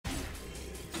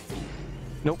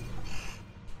Nope.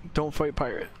 Don't fight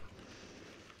pirate.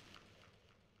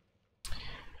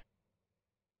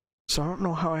 So I don't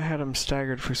know how I had him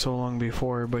staggered for so long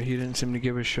before, but he didn't seem to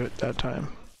give a shit that time.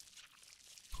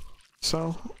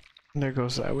 So, there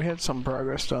goes that. We had some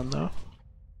progress done though.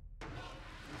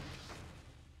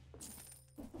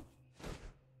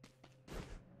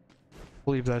 I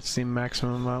believe that's the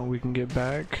maximum amount we can get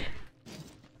back.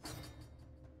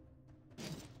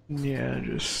 Yeah,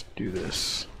 just do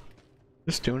this.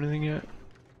 Does this do anything yet?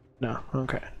 No,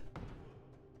 okay.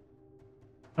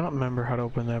 I don't remember how to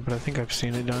open that, but I think I've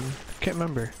seen it done. Can't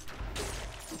remember.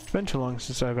 It's been too long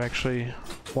since I've actually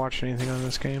watched anything on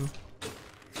this game.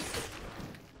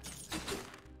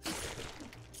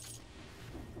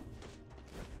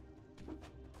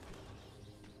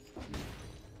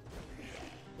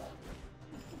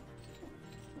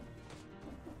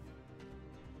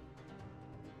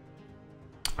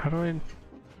 How do I...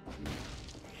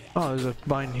 Oh, there's a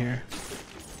vine here.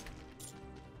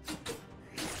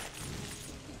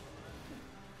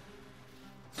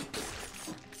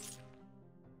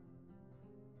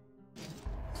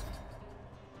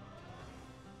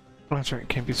 Oh, that's right,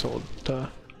 can't be sold. Duh.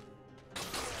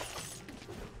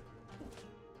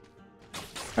 I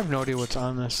have no idea what's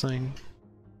on this thing.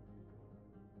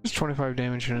 Just 25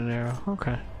 damage in an arrow.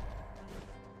 Okay.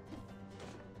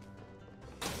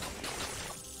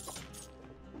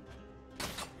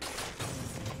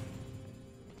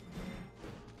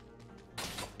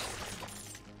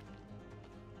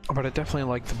 But I definitely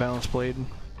like the balance blade.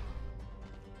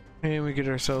 And we get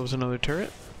ourselves another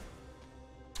turret.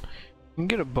 We can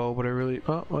get a bow, but I really...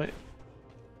 Oh, wait.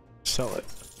 Sell it.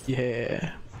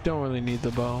 Yeah. Don't really need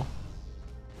the bow.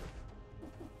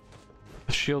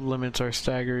 The shield limits are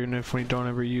staggered, and if we don't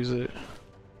ever use it...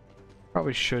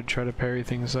 Probably should try to parry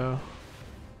things, though.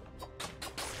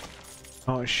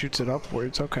 Oh, it shoots it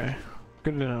upwards. Okay.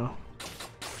 Good to know.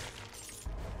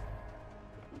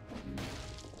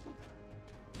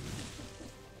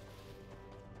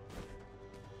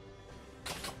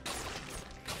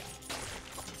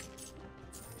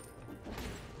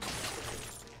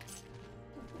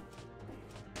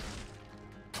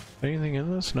 Anything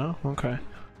in this? No? Okay.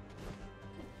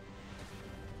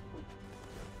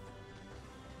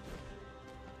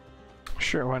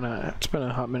 Sure, why not? It's been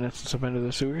a hot minute since I've been to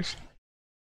the sewers.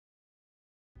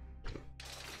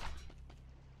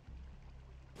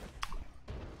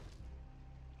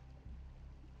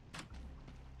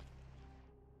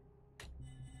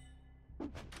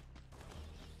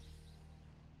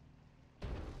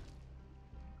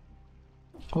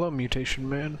 Hello, mutation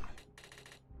man.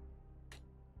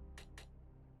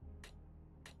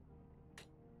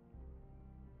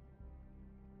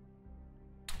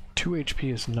 Two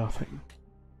HP is nothing.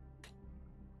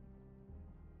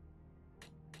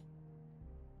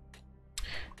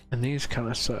 And these kind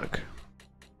of suck.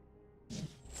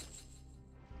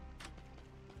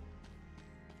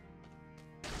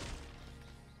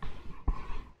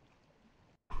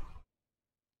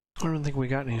 I don't think we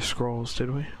got any scrolls,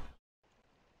 did we?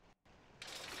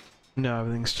 No,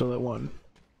 everything's still at 1.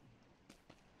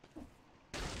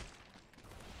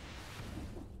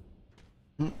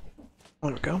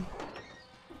 There we go.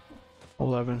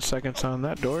 11 seconds on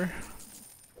that door.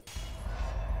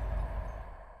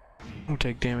 We'll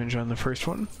take damage on the first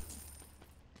one.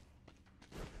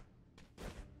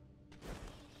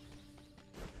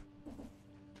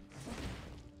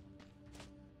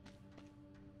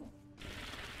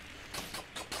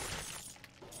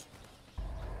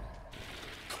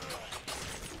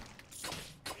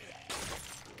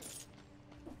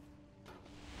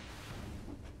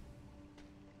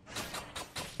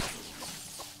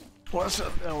 What's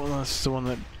that? Oh, well, that's the one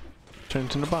that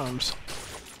turns into bombs.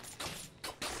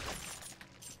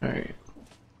 Alright.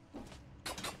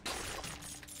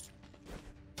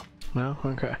 No?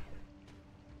 Okay.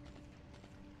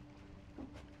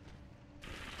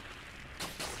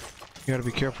 You gotta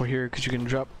be careful here because you can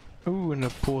drop into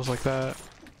pools like that.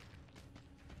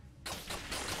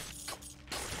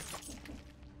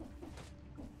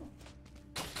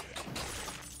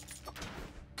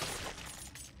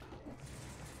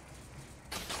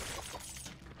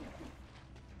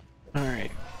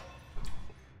 Alright.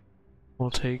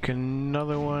 We'll take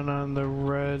another one on the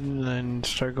red and then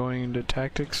start going into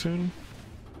tactics soon.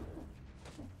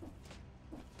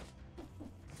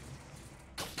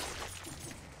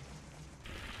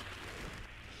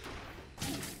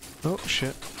 Oh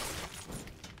shit.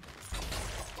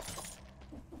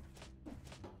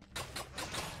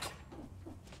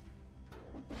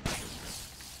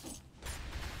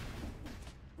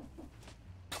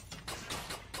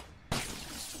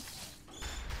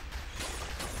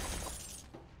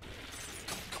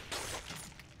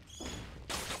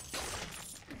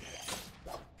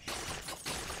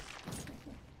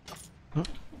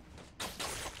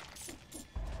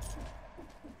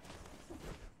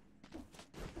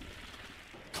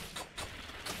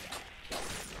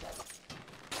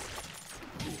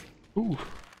 Ooh,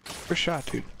 first shot,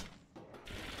 dude.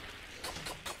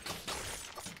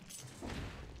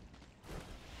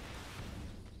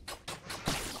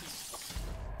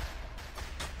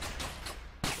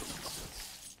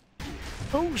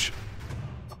 Oh,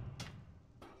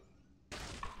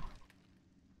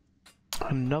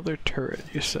 another turret,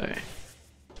 you say?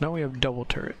 Now we have double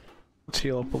turret. Let's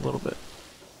heal up a little bit.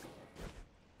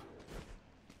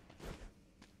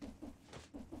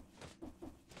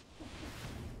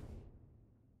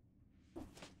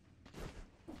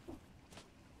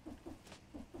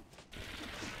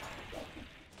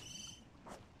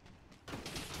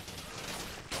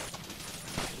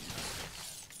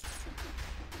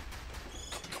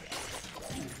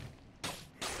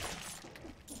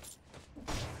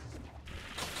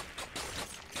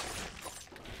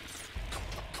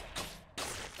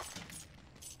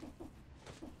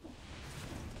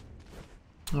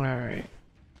 Alright.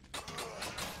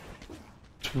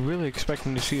 Really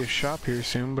expecting to see a shop here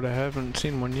soon, but I haven't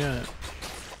seen one yet.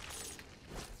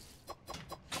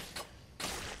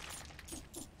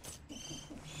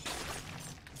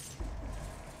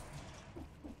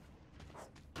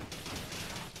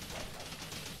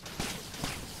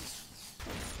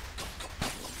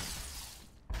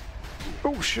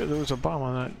 Oh shit, there was a bomb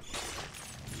on that.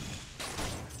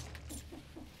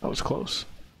 That was close.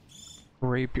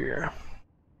 Rapier.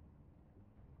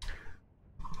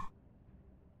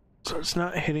 So it's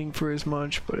not hitting for as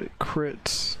much, but it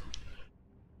crits.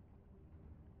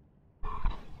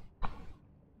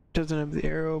 Doesn't have the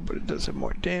arrow, but it does have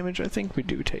more damage. I think we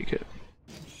do take it.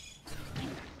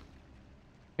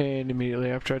 And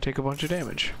immediately after I take a bunch of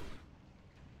damage.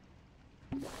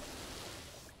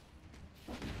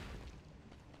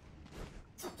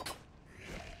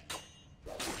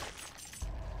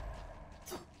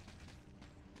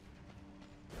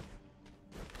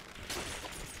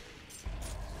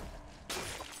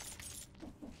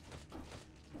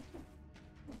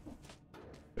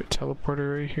 A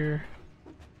teleporter right here?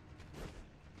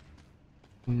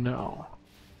 No.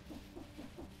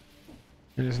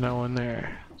 There's no one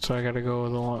there, so I gotta go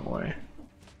the long way.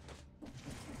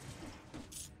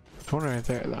 There's one right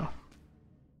there though.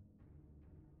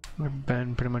 I've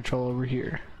been pretty much all over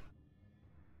here.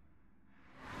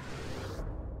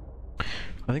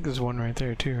 I think there's one right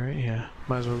there too, right? Yeah.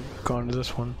 Might as well go on to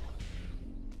this one.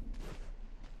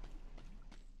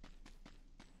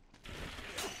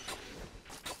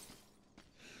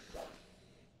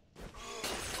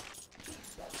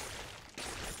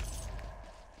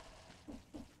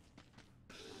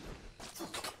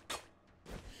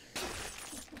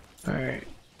 Alright.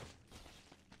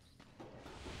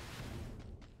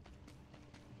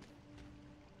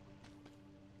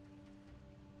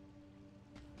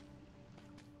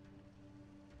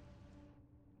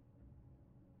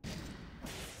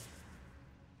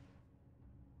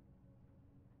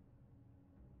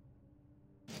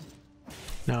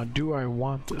 Now, do I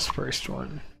want this first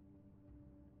one?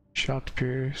 Shot to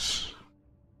pierce.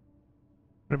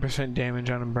 100% damage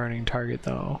on a burning target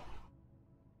though.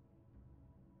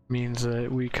 Means that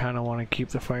we kind of want to keep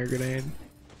the fire grenade.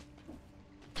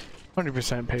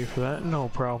 100% pay for that, no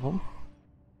problem.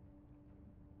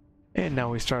 And now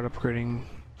we start upgrading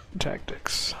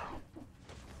tactics.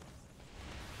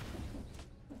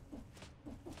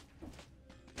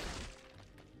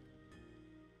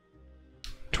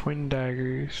 Twin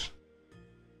daggers.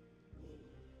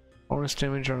 Bonus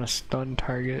damage on a stun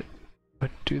target,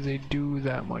 but do they do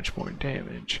that much more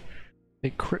damage? They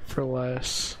crit for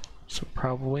less, so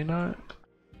probably not.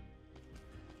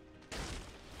 I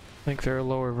think they're a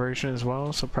lower version as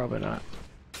well, so probably not.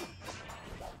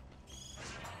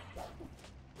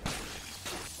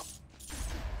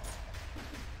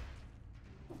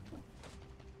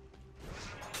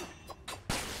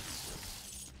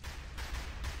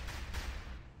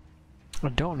 I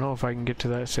don't know if I can get to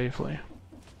that safely.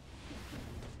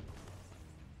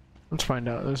 Let's find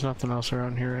out. There's nothing else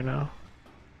around here right now.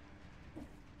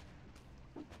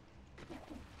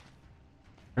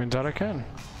 Turns out I can.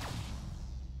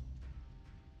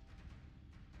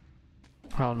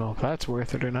 I don't know if that's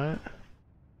worth it or not.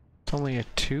 It's only a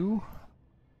 2?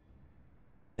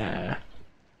 Nah.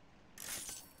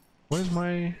 What is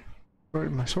my...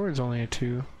 My sword's only a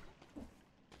 2.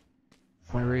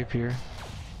 My rapier.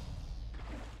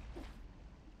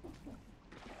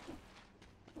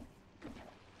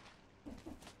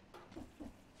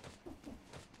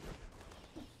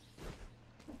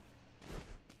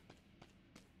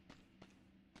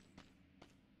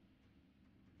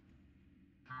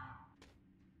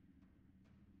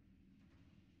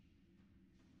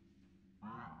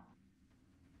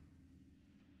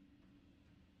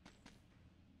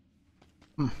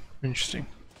 Interesting.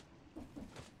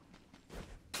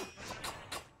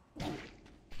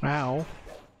 Ow.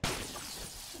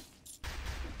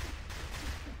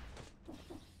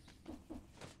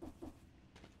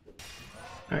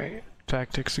 Alright,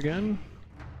 tactics again.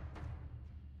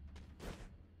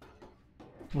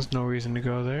 There's no reason to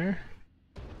go there.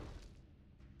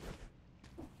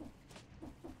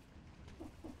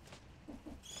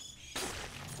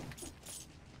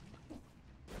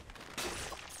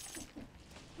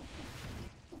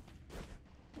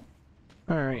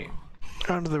 Alright,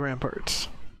 onto the ramparts.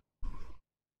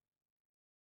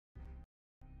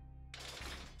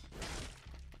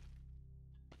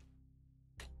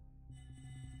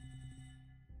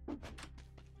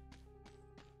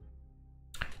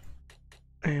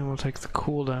 And we'll take the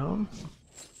cooldown.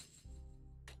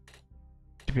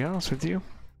 To be honest with you,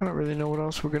 I don't really know what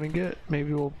else we're gonna get.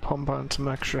 Maybe we'll pump on some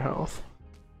extra health.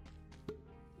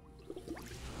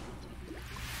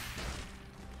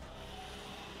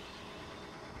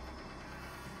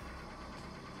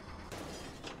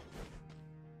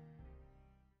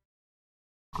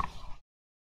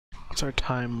 What's our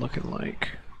time looking like?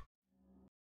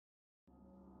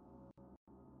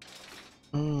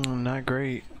 Not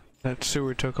great. That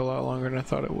sewer took a lot longer than I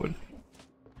thought it would.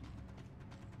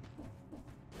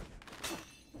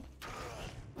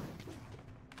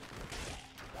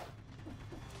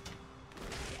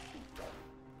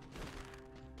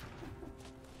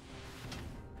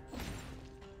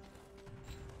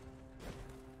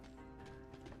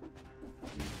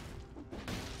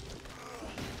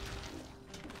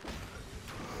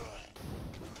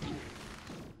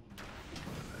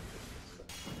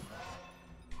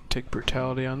 Take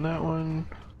brutality on that one.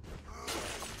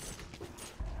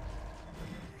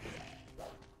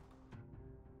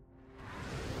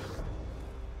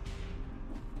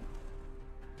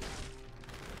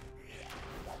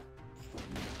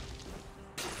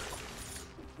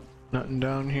 Nothing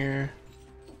down here.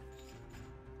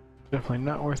 Definitely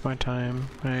not worth my time,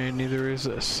 and neither is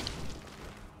this.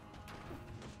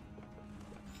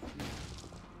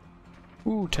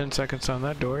 Ooh, 10 seconds on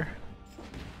that door.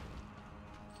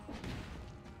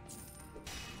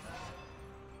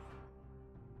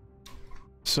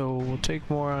 So we'll take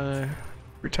more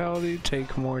brutality,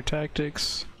 take more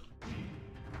tactics.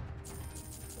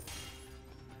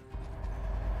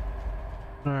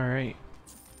 Alright.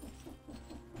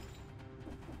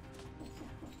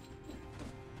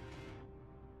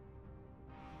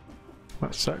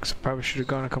 That sucks. Probably should have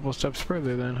gone a couple steps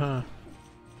further then, huh?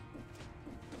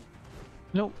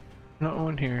 Nope, not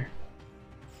one here.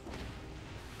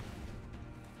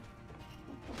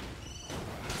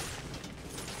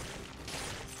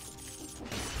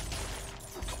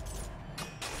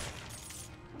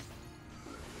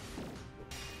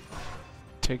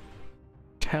 Take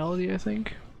Vitality, I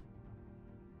think.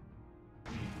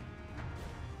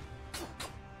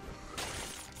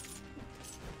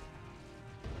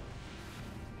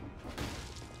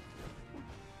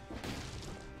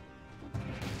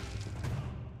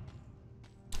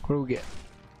 What do we get?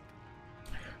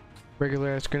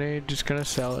 Regular ass grenade, just gonna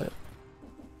sell it.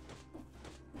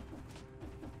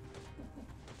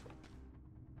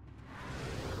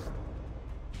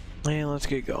 And let's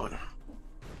get going.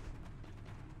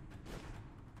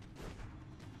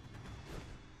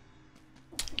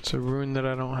 It's a rune that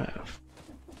I don't have.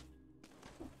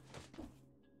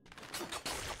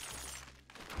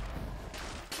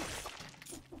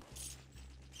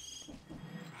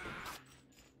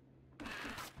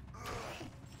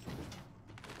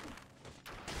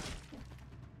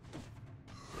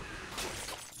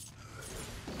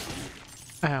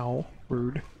 Ow,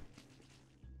 rude.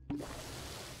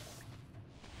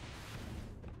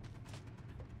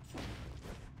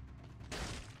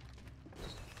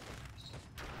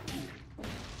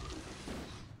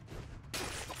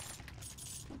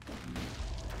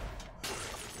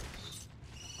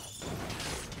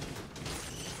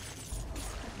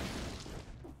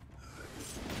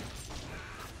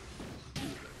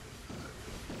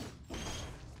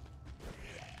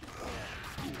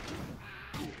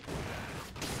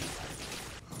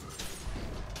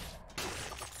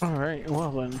 Alright,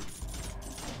 well then.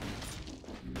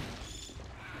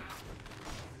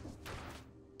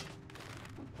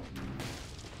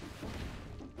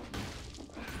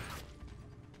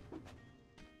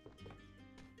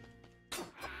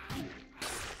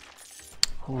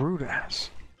 Rude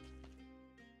ass.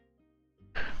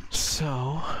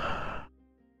 So...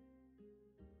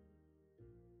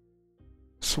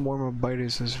 Swarm of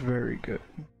Biters is very good,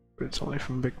 but it's only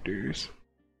from victors.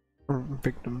 Or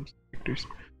victims. Victors.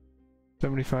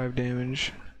 75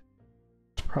 damage.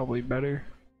 It's probably better.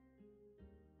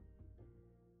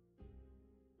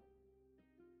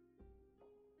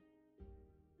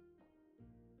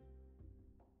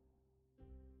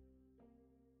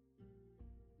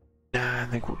 I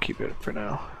think we'll keep it for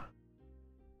now.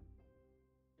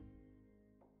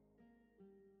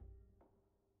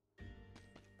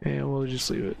 And we'll just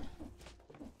leave it.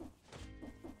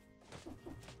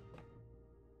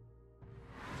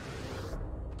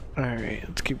 Alright,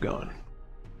 let's keep going.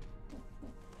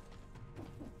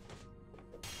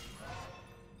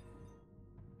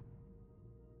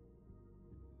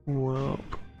 Well,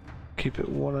 keep it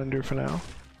one under for now.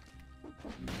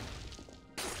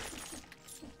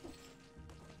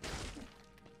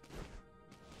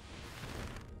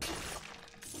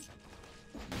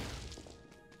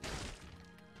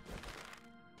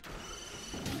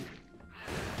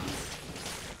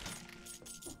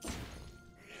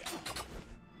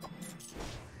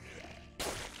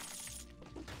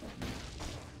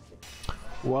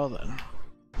 Well then,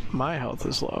 my health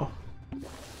is low.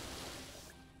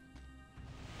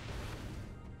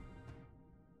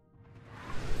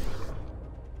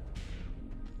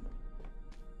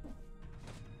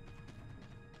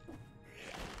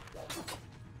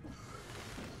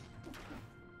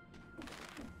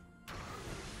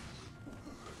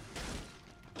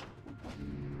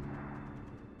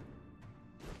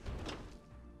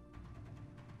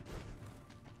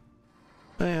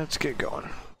 Let's get going.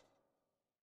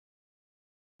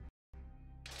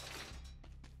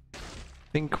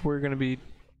 I think we're gonna be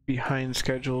behind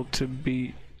schedule to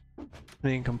beat the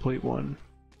incomplete one,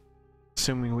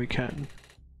 assuming we can.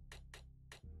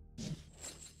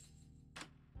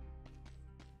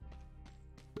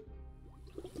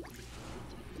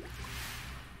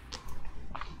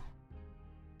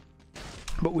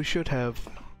 But we should have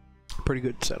a pretty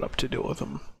good setup to deal with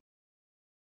them.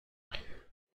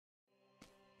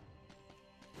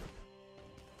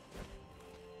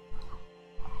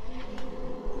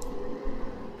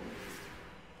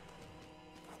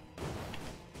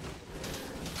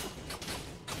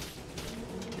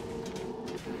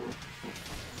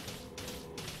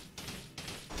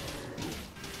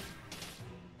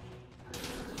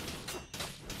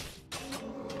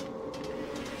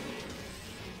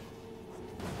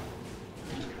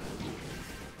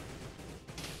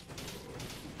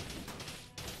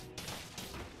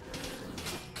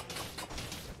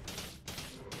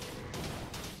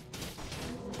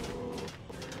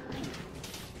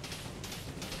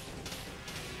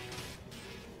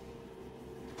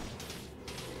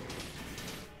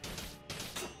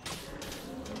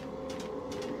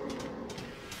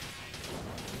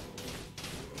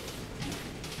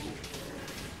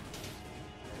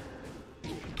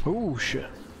 Oh shit.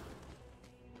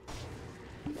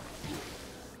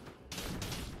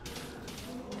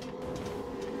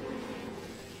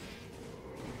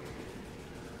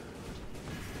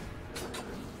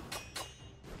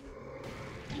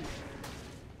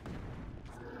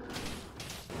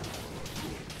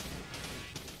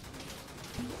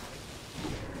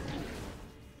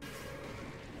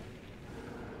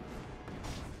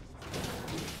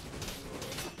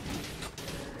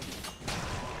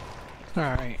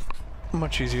 Alright,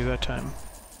 much easier that time.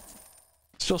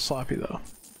 Still sloppy though.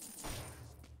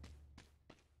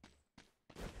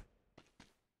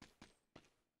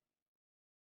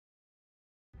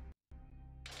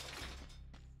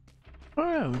 Oh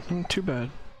yeah, not too bad.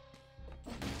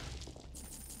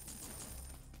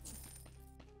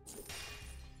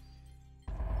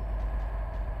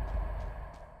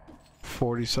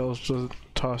 $40 cells to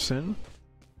toss in.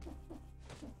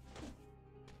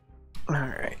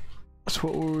 Alright. So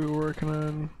what were we working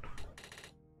on?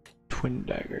 Twin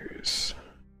daggers.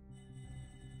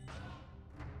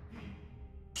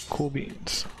 Cool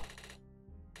beans.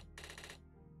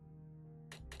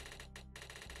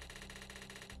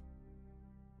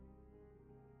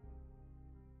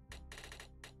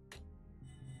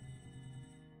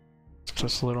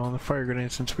 Just a little on the fire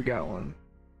grenade since we got one.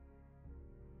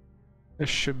 This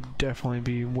should definitely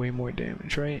be way more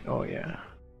damage, right? Oh yeah.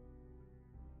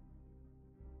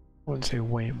 Wouldn't say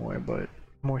way more, but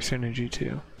more synergy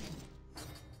too.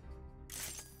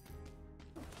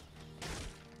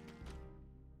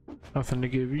 Nothing to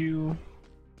give you.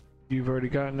 You've already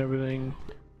gotten everything.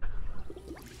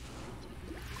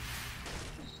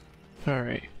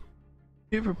 Alright.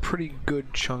 You have a pretty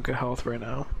good chunk of health right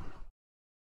now.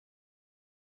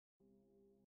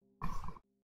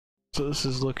 So this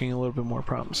is looking a little bit more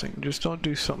promising. Just don't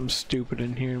do something stupid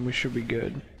in here and we should be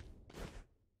good.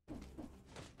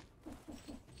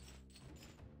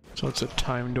 So it's a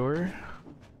time door.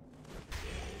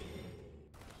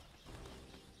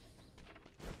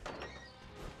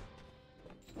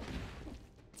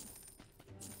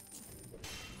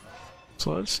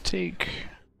 So let's take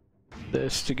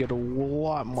this to get a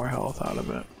lot more health out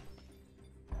of it.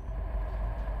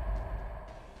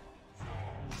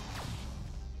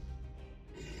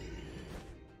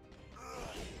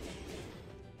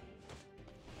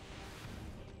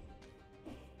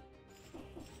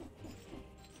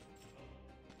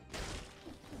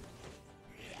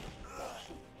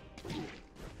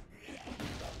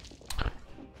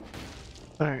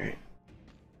 Alright.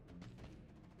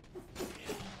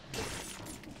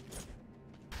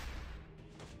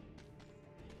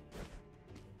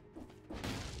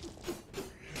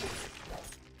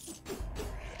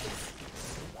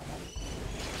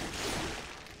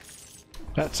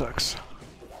 That sucks.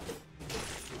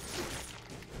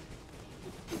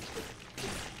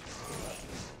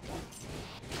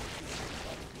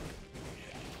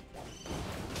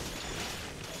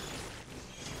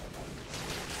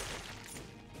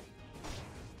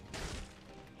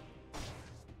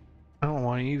 I don't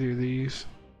want either of these.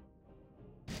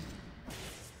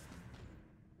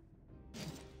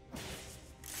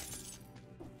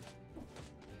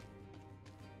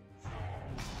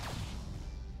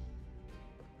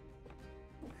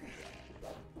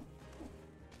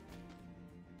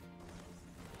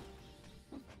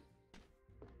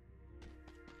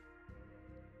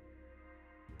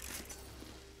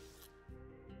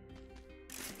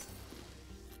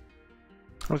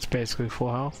 It's basically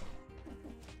full health.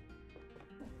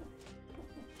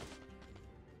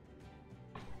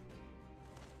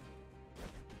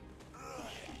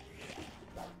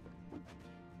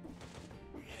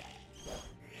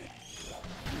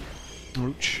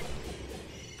 Ouch.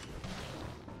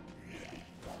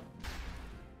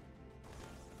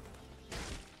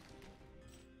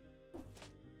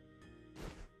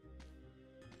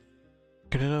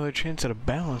 Get another chance at a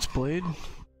balance blade.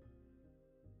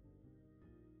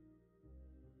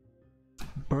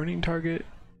 Burning target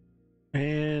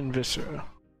and viscera.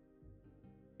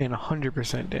 And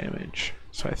 100% damage.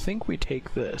 So I think we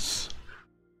take this.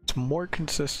 It's more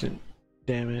consistent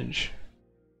damage.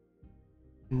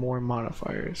 More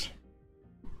modifiers.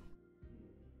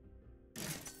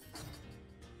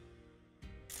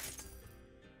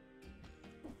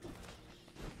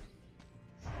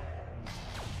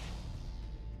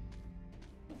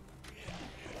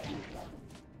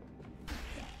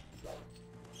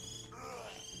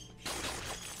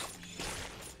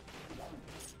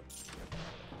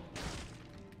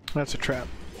 That's a trap.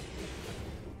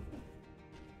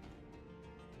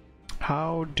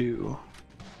 How do?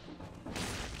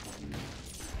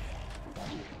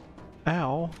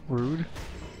 Ow, rude.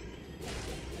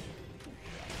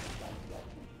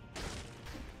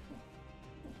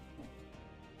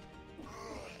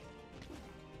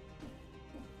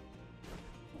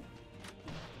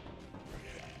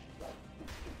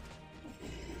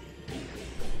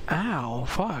 Ow,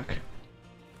 fuck.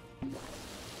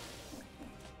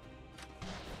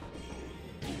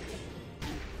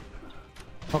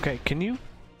 Okay, can you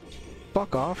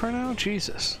fuck off right now?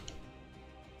 Jesus.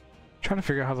 Trying to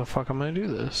figure out how the fuck I'm gonna do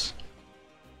this.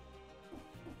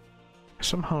 I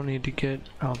somehow need to get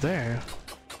out there.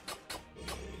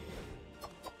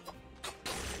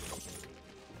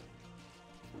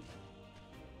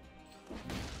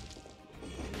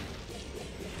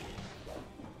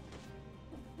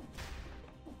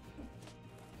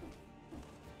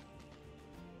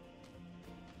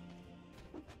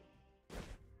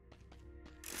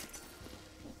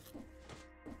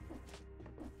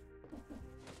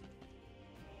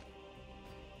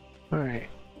 Alright.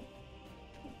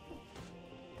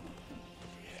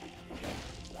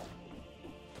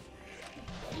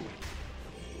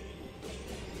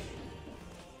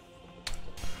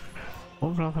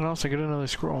 Well, if nothing else, I get another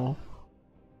scroll.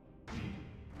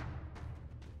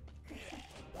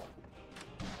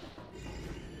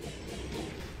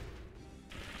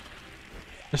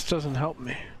 This doesn't help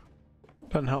me.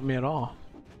 Doesn't help me at all.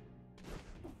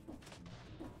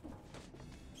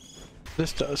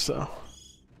 This does, though.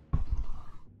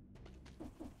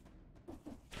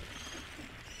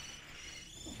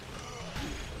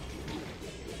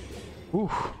 Ooh,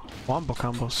 wombo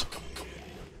combos.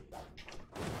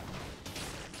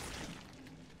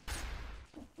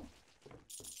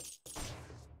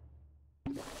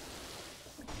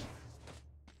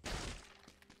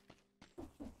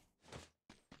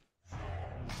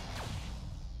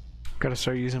 Gotta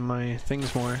start using my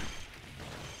things more.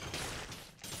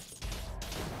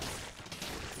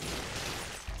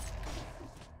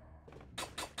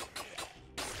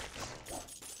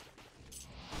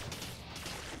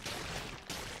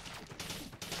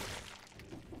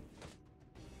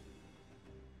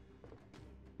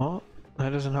 Well,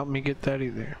 that doesn't help me get that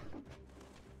either.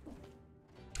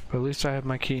 But at least I have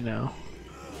my key now.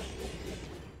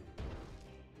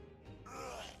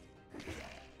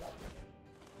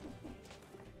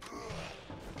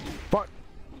 Fuck!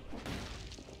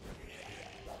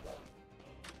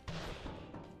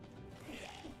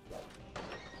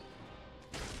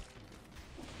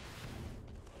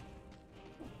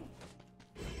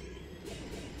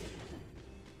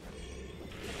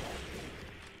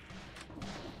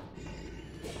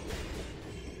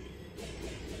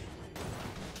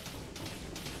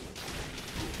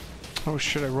 Oh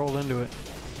shit, I rolled into it.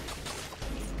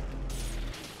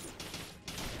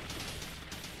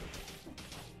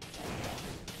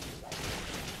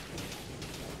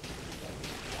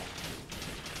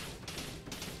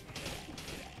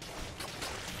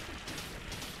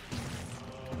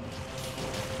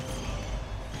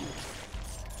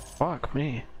 Fuck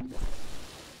me.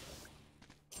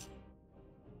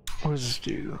 What does this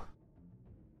do?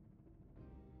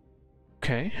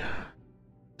 Okay.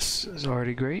 This is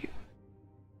already great.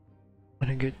 I'm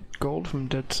gonna get gold from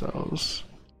dead cells.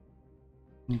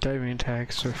 And diving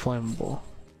attacks are flammable.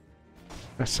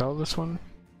 Can I sell this one?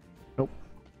 Nope.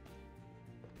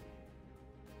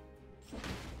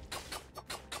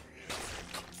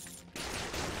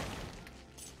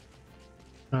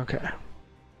 Okay.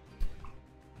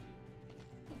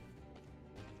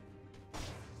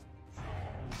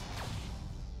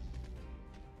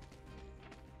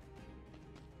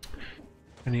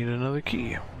 I need another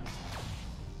key.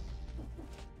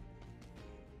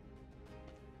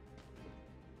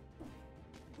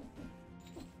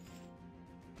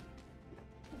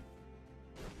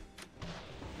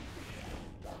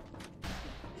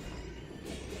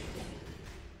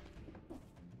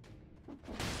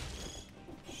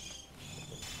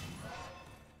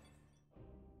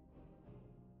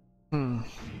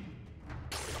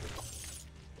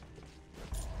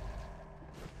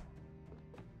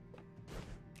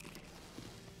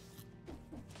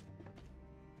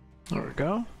 There we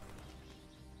go.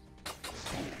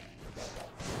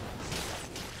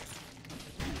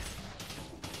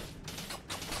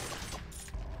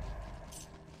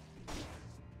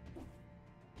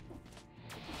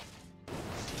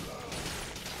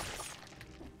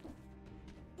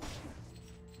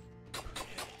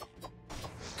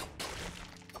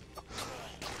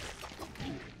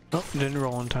 Oh, didn't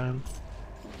roll in time.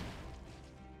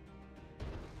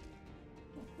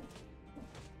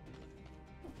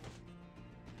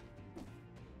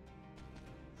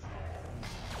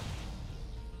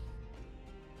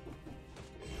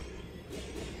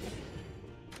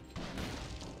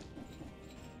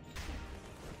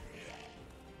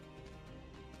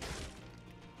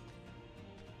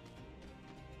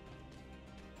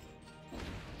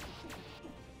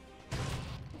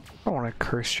 I don't want a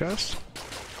curse chest.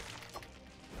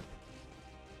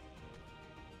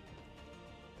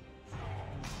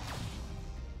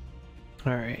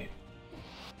 Alright.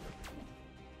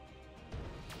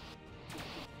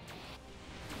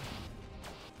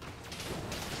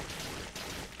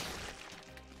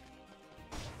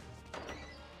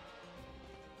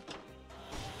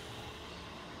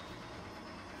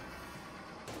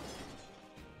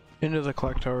 Into the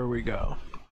Clocktower we go.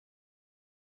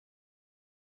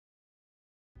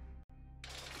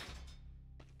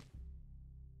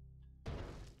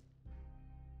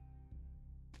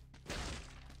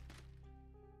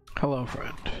 Hello,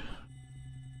 friend.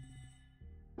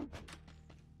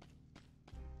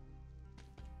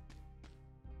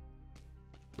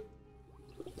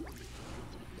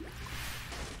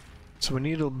 So we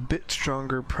need a bit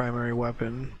stronger primary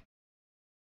weapon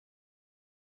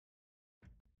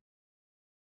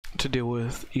to deal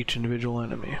with each individual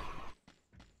enemy.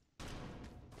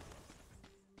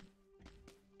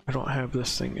 I don't have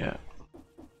this thing yet.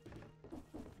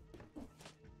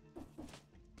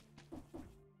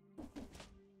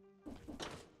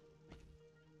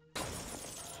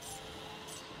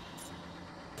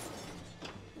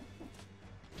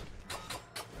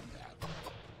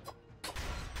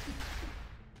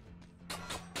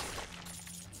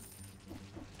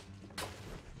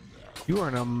 You are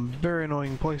in a very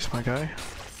annoying place, my guy.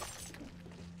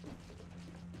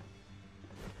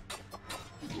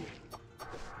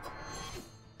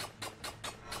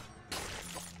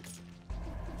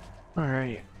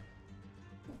 Alright.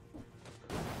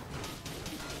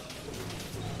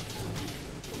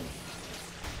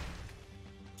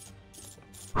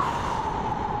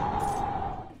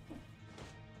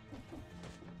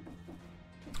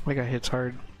 That guy hits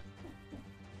hard.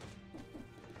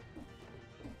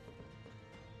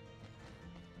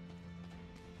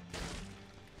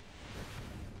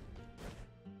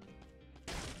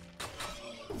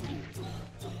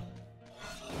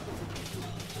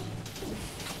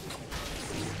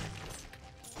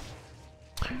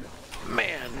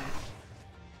 Man.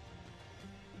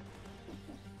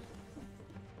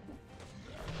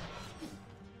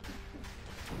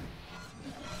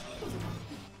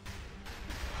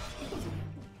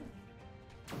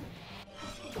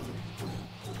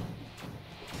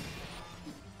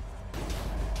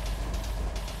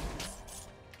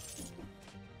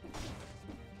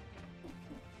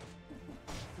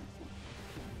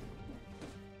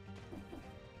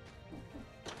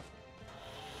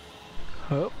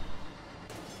 Oh.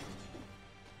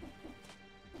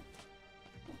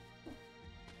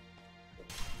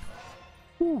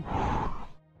 Ooh.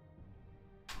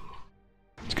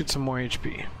 Let's get some more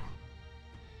HP.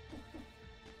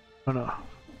 Oh no. I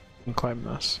can climb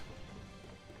this.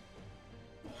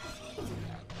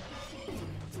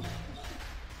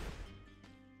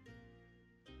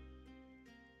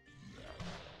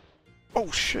 Oh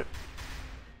shit.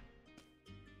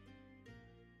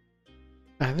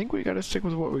 I think we gotta stick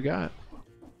with what we got.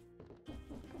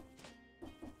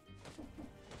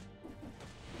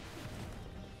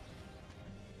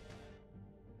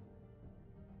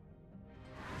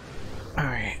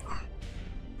 Alright.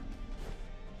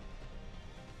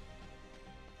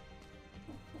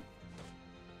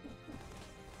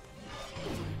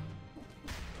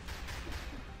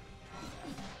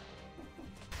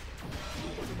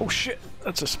 Oh shit,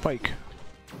 that's a spike.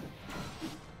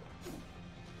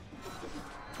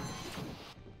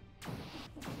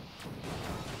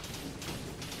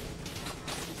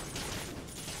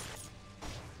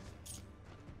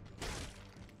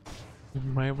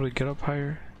 Am I able to get up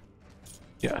higher?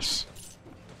 Yes.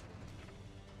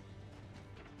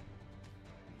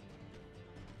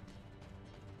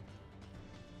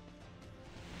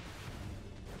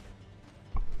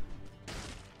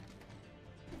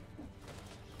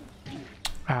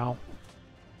 Ow.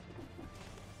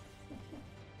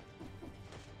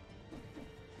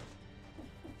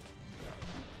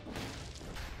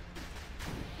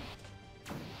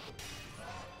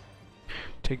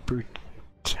 Take brutality?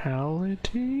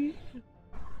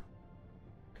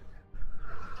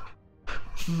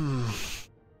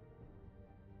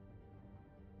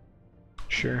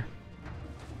 Sure.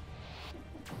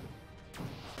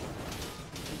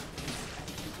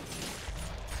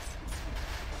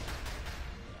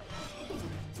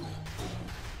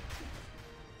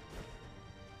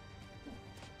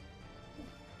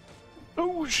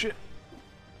 Oh shit.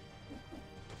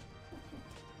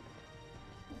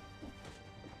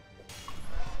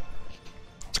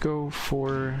 Let's go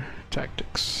for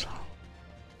tactics.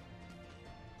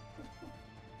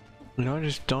 You know, I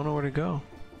just don't know where to go.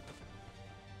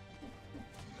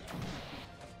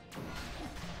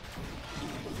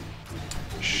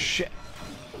 Shit.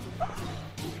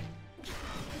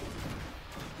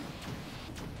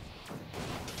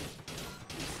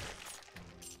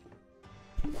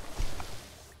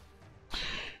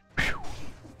 Phew.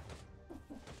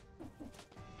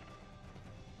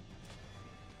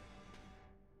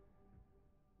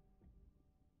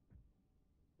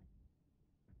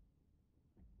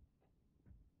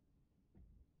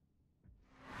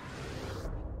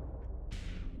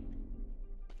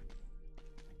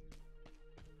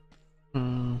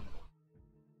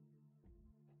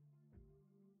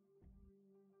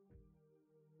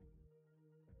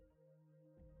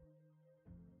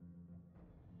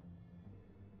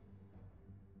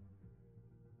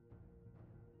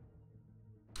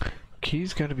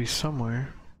 Key's gotta be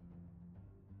somewhere.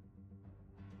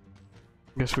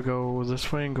 Guess we go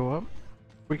this way and go up?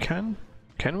 We can?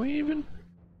 Can we even?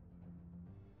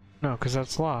 No, because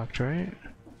that's locked, right?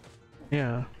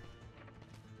 Yeah.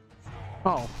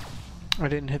 Oh. I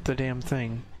didn't hit the damn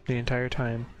thing the entire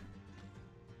time.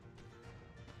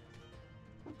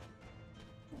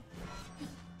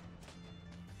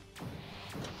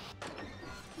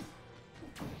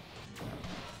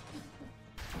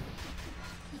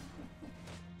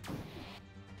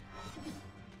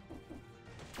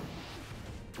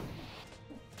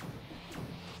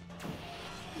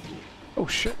 Oh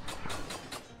shit.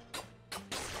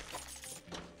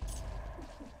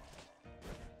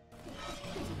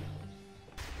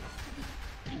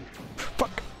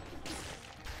 Fuck.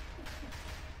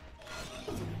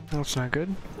 That's not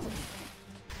good.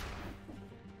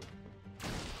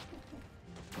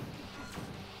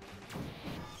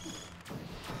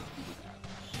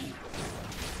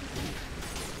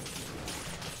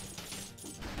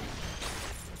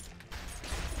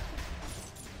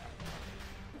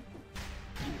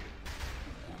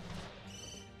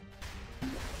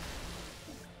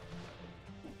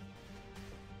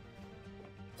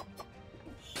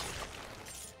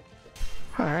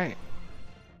 Alright.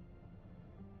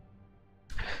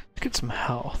 Let's get some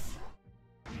health.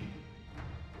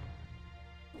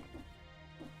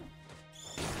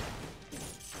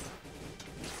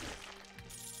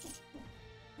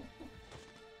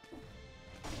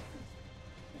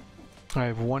 I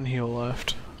have one heal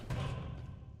left.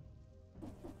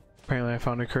 Apparently I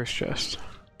found a curse chest.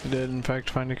 I did in fact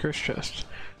find a curse chest.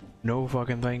 No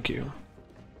fucking thank you.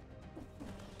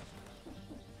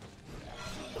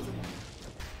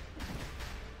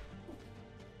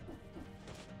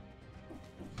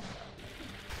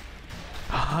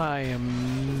 I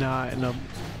am not in a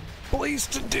place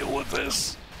to deal with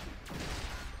this.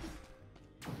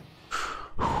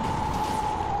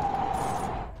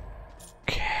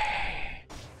 Okay.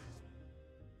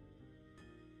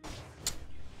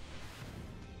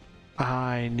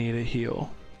 I need a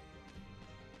heal,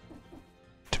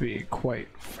 to be quite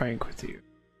frank with you.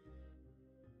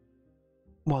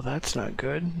 Well, that's not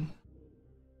good.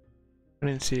 I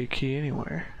didn't see a key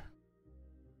anywhere.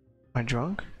 Am I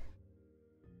drunk?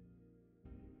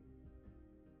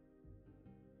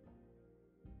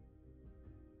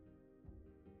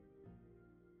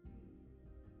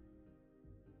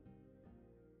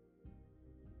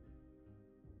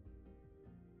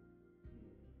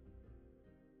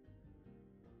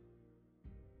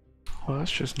 Well,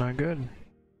 that's just not good.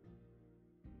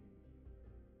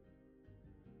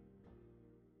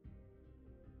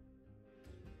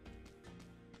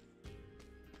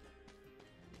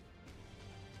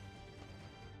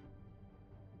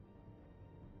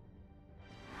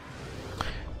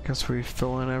 Guess we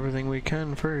fill in everything we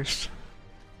can first.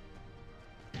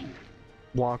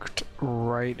 Walked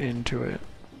right into it.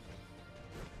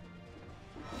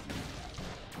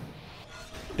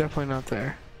 Definitely not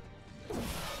there.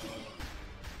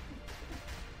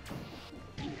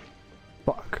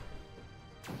 Fuck.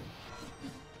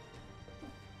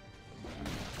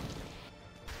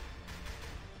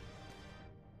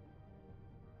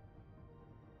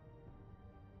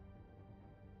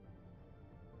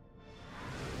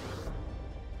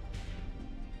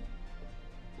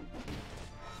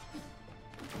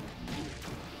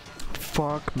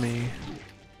 Fuck me.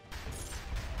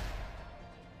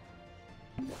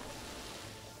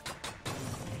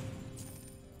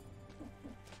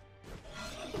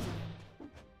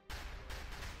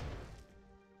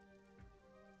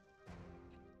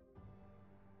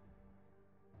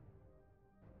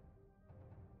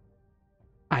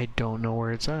 I don't know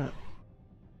where it's at.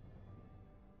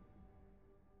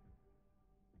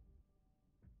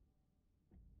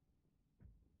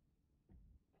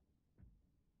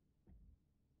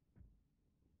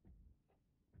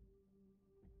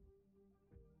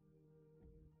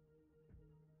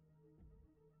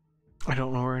 I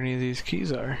don't know where any of these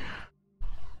keys are.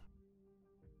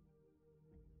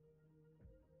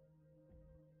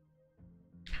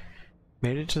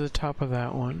 Made it to the top of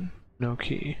that one, no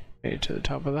key. Made it to the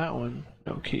top of that one,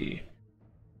 no key.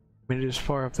 Made it as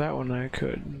far up that one as I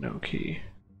could, no key.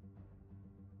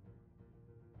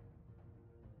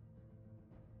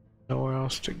 Nowhere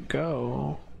else to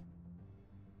go,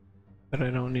 but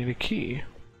I don't need a key.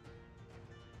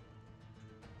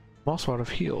 I'm also out of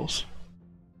heals.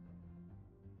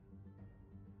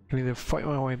 I can either fight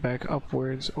my way back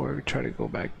upwards or try to go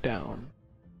back down.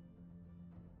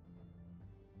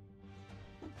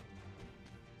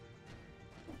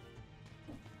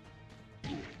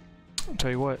 I'll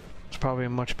tell you what, it's probably a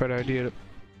much better idea to,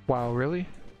 wow, really?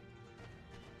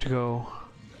 To go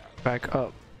back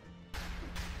up.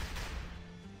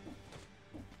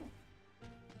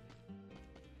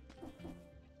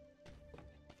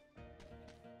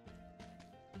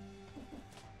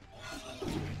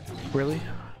 Really?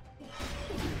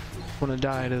 I wanna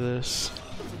die to this.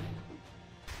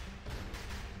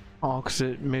 Oh, cause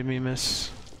it made me miss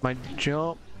my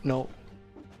jump. Nope.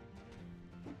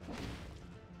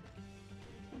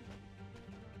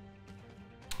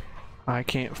 I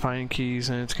can't find keys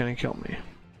and it's gonna kill me.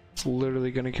 It's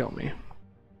literally gonna kill me.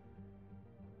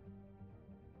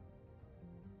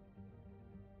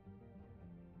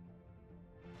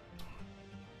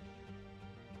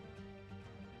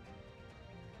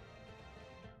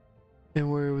 And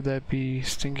where would that be,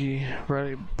 Stinky?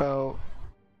 Right about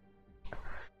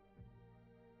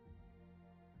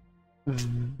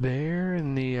there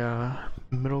in the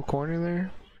middle corner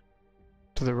there?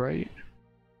 To the right?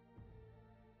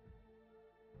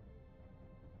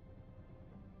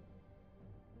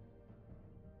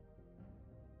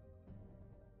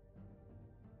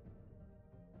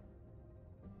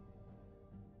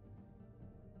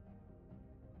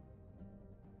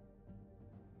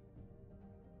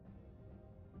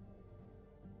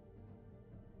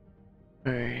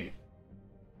 Alright.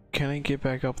 Can I get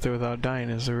back up there without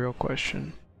dying is the real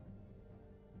question.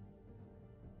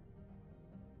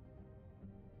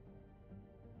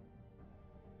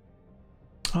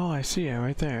 Oh, I see it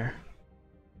right there.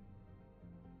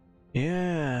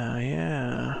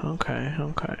 Yeah, okay,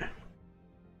 okay.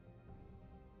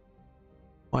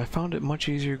 Well, I found it much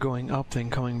easier going up than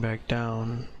coming back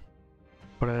down.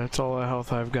 But that's all the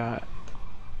health I've got.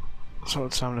 So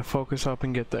it's time to focus up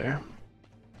and get there.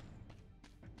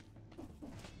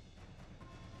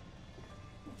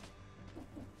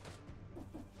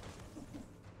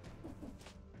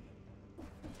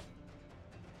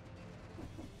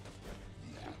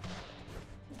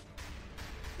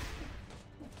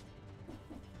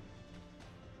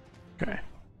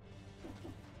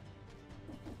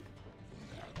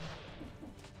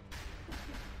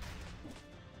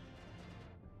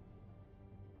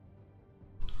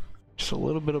 just a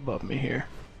little bit above me here.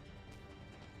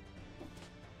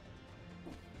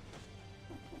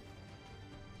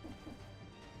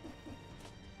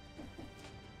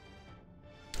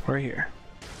 Right here.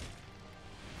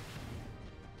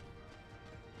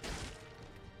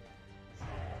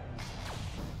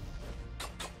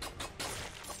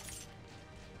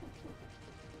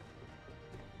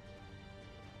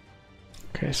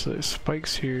 Okay, so there's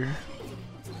spikes here.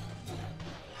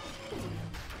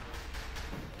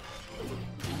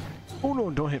 Oh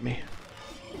no, don't hit me.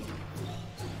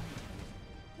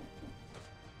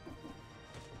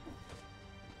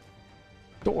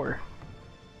 Door.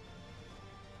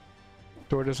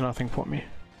 Door does nothing for me.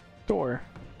 Door.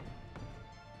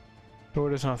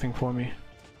 Door does nothing for me.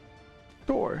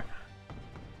 Door.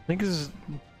 I think this is...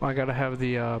 I gotta have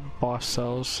the boss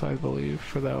cells, I believe,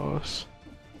 for those.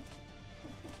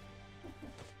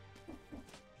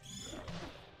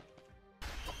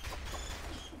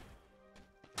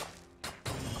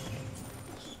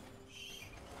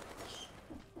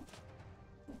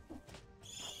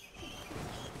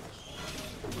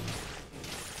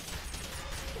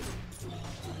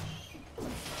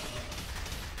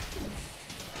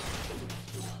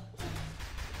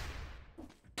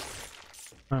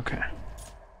 Okay.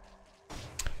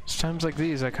 It's times like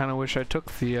these I kind of wish I took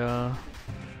the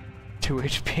 2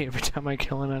 HP every time I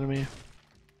kill an enemy.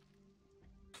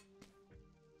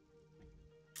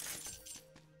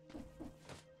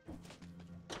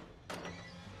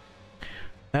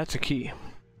 That's a key.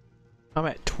 I'm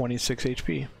at 26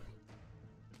 HP.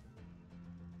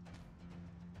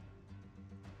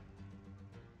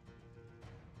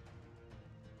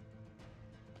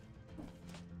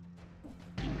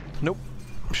 Nope.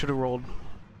 Should have rolled.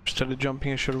 Instead of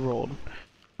jumping, I should have rolled.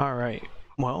 Alright,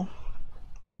 well,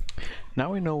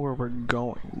 now we know where we're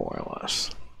going, more or less.